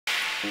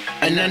Hey,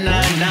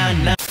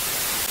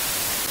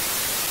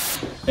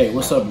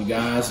 what's up, you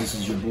guys? This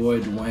is your boy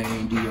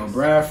Dwayne D.O.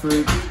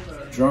 Bradford,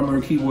 drummer,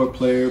 keyboard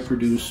player,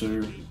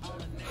 producer,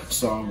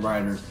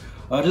 songwriter.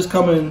 Just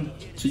coming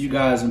to you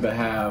guys on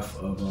behalf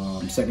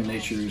of Second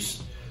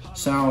Nature's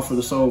Sound for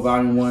the Soul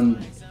Volume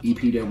 1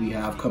 EP that we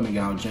have coming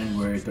out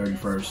January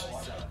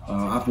 31st.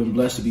 I've been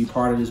blessed to be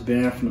part of this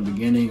band from the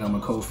beginning. I'm a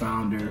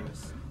co-founder.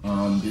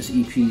 This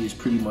EP is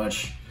pretty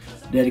much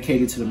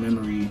dedicated to the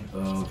memory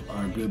of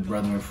our good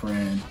brother and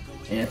friend,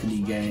 Anthony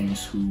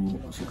Gaines, who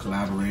is a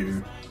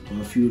collaborator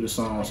on a few of the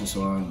songs that's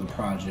on the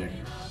project.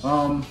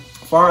 As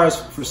far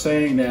as for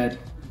saying that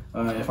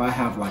if I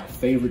have like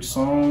favorite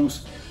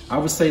songs, I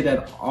would say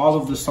that all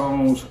of the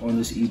songs on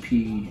this EP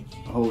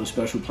hold a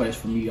special place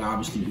for me,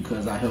 obviously,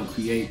 because I helped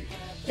create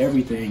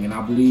everything, and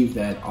I believe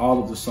that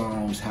all of the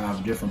songs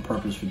have different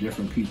purpose for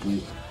different people,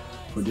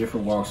 for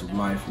different walks of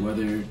life.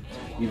 Whether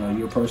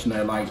you're a person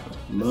that like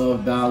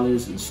love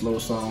ballads and slow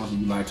songs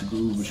and you like to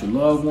groove with your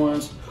loved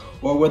ones,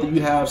 or whether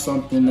you have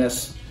something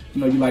that's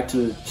you like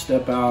to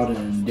step out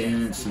and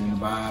dance and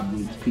vibe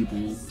with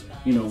people,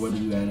 whether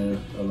you're at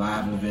a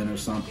live event or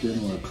something,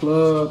 or a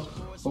club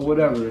or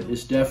whatever.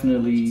 It's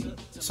definitely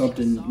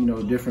something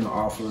different to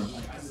offer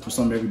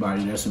for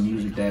everybody. There's some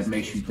music that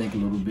makes you think a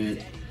little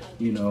bit,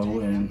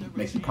 and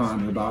make you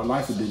ponder about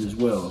life a bit as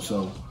well.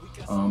 So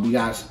we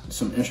got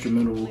some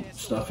instrumental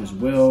stuff as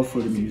well for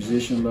the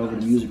musician lover,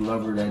 the music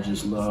lover that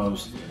just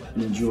loves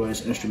and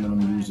enjoys instrumental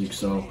music.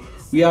 So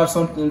we have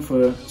something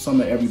for some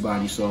of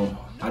everybody. So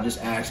I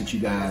just ask that you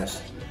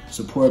guys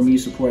support me,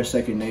 support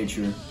Second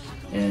Nature,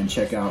 and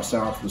check out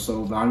Sound for the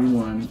Soul Volume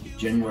 1,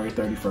 January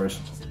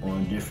 31st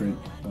on different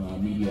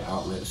media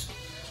outlets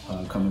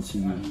coming to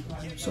you.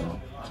 So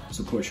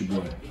support your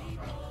boy.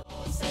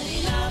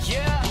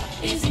 Yeah,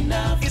 it's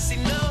enough.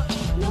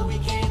 No, we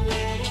can't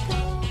let